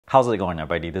How's it going,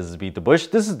 everybody? This is Beat the Bush.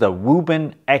 This is the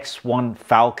Webuen X1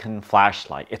 Falcon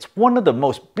Flashlight. It's one of the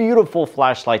most beautiful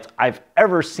flashlights I've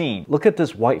ever seen. Look at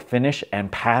this white finish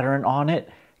and pattern on it.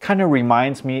 Kind of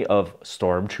reminds me of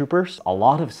stormtroopers. A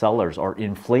lot of sellers are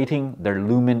inflating their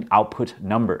lumen output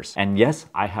numbers. And yes,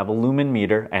 I have a lumen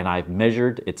meter and I've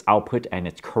measured its output and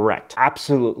it's correct.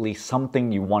 Absolutely something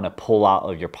you want to pull out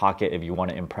of your pocket if you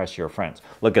want to impress your friends.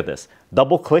 Look at this.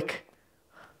 Double click.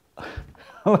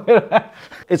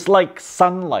 It's like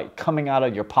sunlight coming out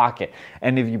of your pocket,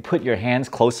 and if you put your hands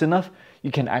close enough,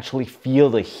 you can actually feel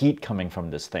the heat coming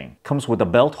from this thing. Comes with a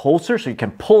belt holster so you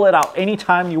can pull it out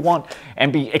anytime you want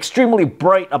and be extremely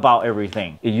bright about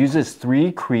everything. It uses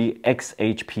 3 Cree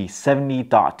XHP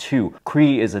 70.2.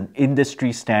 Cree is an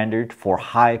industry standard for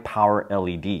high power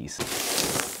LEDs.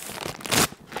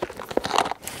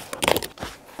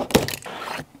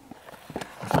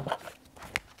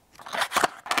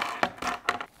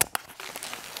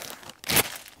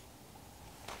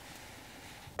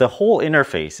 The whole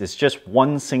interface is just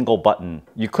one single button.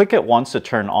 You click it once to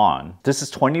turn on. This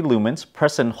is 20 lumens,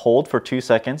 press and hold for 2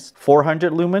 seconds.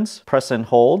 400 lumens, press and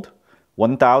hold.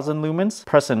 1000 lumens,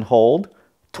 press and hold.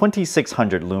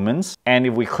 2600 lumens. And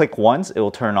if we click once, it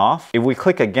will turn off. If we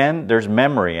click again, there's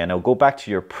memory and it'll go back to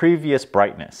your previous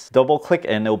brightness. Double click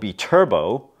and it'll be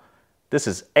turbo. This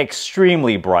is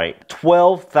extremely bright.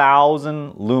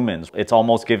 12,000 lumens. It's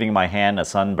almost giving my hand a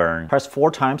sunburn. Press 4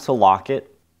 times to lock it.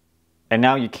 And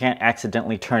now you can't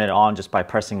accidentally turn it on just by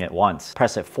pressing it once.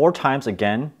 Press it 4 times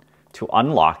again to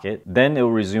unlock it, then it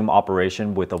will resume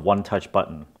operation with a one-touch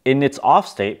button. In its off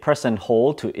state, press and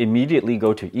hold to immediately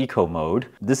go to eco mode.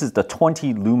 This is the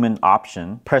 20 lumen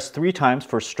option. Press 3 times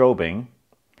for strobing.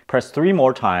 Press 3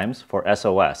 more times for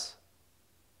SOS.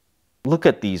 Look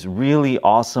at these really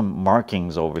awesome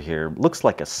markings over here. Looks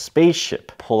like a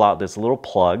spaceship. Pull out this little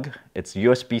plug. It's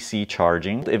USB-C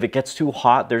charging. If it gets too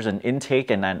hot, there's an intake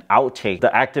and an outtake.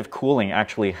 The active cooling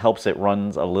actually helps it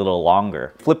runs a little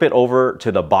longer. Flip it over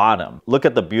to the bottom. Look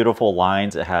at the beautiful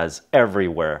lines it has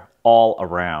everywhere, all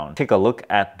around. Take a look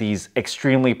at these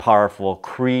extremely powerful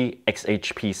Cree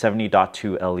XHP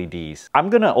 70.2 LEDs. I'm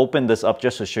gonna open this up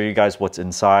just to show you guys what's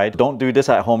inside. Don't do this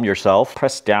at home yourself.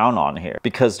 Press down on here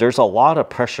because there's a lot of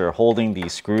pressure holding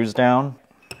these screws down.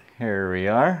 Here we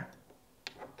are.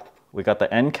 We got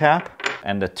the end cap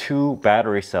and the 2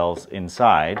 battery cells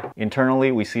inside.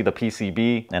 Internally, we see the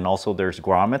PCB and also there's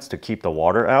grommets to keep the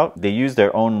water out. They use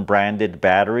their own branded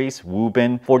batteries,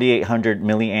 Wuben 4800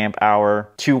 milliamp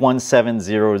hour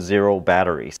 21700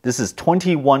 batteries. This is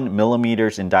 21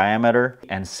 millimeters in diameter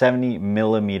and 70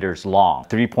 millimeters long.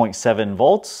 3.7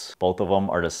 volts, both of them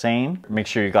are the same. Make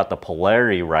sure you got the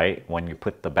polarity right when you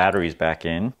put the batteries back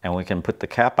in, and we can put the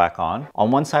cap back on. On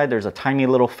one side, there's a tiny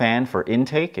little fan for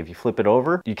intake. If you flip it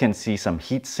over, you can see some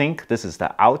heat sink. This is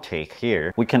the outtake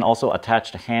here. We can also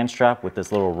attach the hand strap with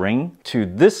this little ring to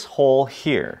this hole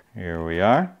here. Here we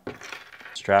are.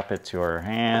 Strap it to our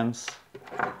hands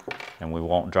and we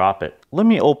won't drop it. Let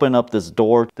me open up this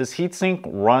door. This heatsink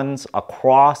runs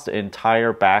across the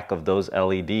entire back of those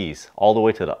LEDs all the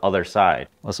way to the other side.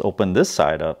 Let's open this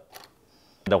side up.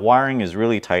 The wiring is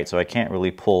really tight, so I can't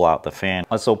really pull out the fan.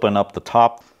 Let's open up the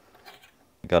top.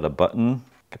 Got a button.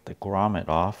 Get the grommet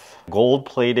off.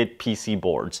 Gold-plated PC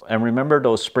boards. And remember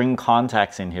those spring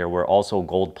contacts in here were also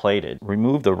gold-plated.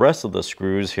 Remove the rest of the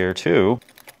screws here too.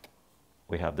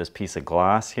 We have this piece of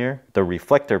glass here. The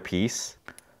reflector piece.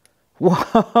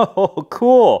 Whoa,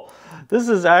 cool! This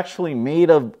is actually made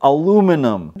of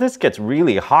aluminum. This gets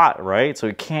really hot, right? So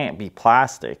it can't be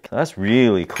plastic. That's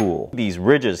really cool. These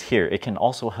ridges here, it can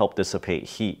also help dissipate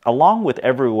heat. Along with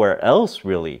everywhere else,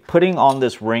 really. Putting on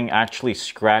this ring actually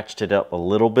scratched it up a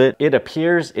little bit. It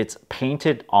appears it's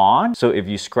painted on. So if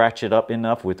you scratch it up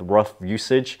enough with rough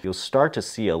usage, you'll start to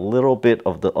see a little bit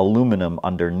of the aluminum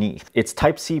underneath. It's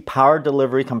Type-C power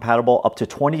delivery compatible up to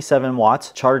 27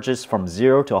 watts. Charges from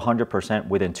 0 to 100%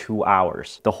 within 2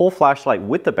 hours. The whole flashlight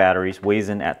with the batteries weighs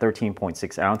in at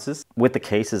 13.6 ounces. With the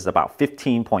case is about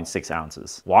 15.6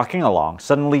 ounces. Walking along,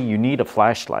 suddenly you need a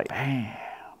flashlight. Bam!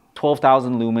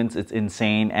 12,000 lumens, it's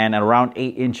insane. And at around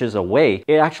 8 inches away,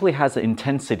 it actually has an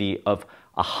intensity of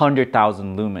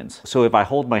 100,000 lumens. So if I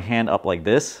hold my hand up like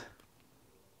this,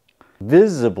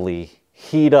 visibly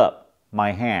heat up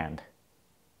my hand.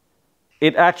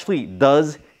 It actually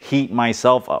does heat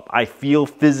myself up. I feel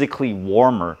physically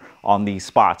warmer on these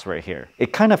spots right here.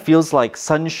 It kind of feels like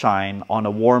sunshine on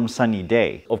a warm sunny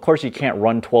day. Of course, you can't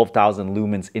run 12,000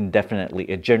 lumens indefinitely.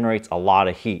 It generates a lot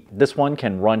of heat. This one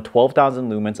can run 12,000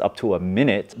 lumens up to a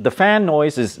minute. The fan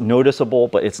noise is noticeable,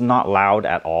 but it's not loud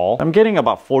at all. I'm getting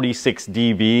about 46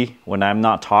 dB when I'm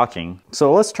not talking.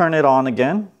 So let's turn it on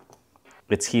again.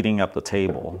 it's heating up the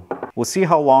table. We'll see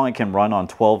how long it can run on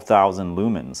 12,000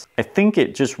 lumens. I think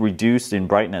it just reduced in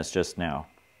brightness just now.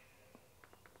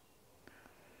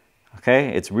 Okay,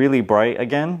 it's really bright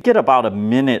again. Get about a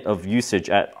minute of usage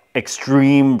at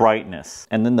extreme brightness.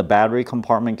 And then the battery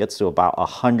compartment gets to about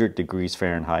 100 degrees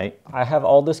Fahrenheit. I have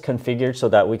all this configured so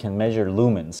that we can measure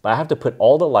lumens. But I have to put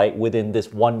all the light within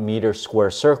this 1 meter square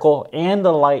circle, and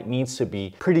the light needs to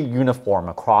be pretty uniform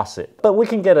across it. But we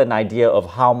can get an idea of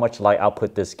how much light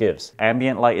output this gives.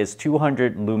 Ambient light is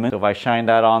 200 lumens. So if I shine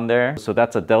that on there, so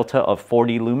that's a delta of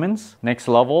 40 lumens. Next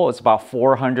level is about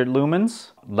 400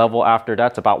 lumens. Level after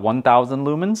that's about 1000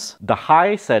 lumens. The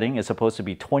high setting is supposed to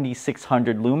be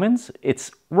 2600 lumens.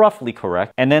 It's roughly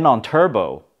correct. And then on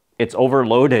turbo, it's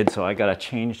overloaded, so I gotta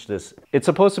change this. It's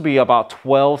supposed to be about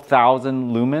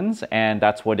 12,000 lumens, and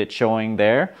that's what it's showing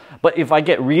there. But if I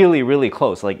get really, really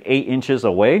close, like 8 inches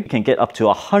away, you can get up to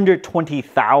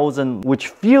 120,000, which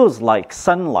feels like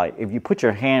sunlight if you put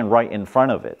your hand right in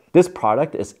front of it. This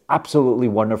product is absolutely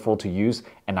wonderful to use,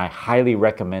 and I highly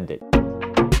recommend it.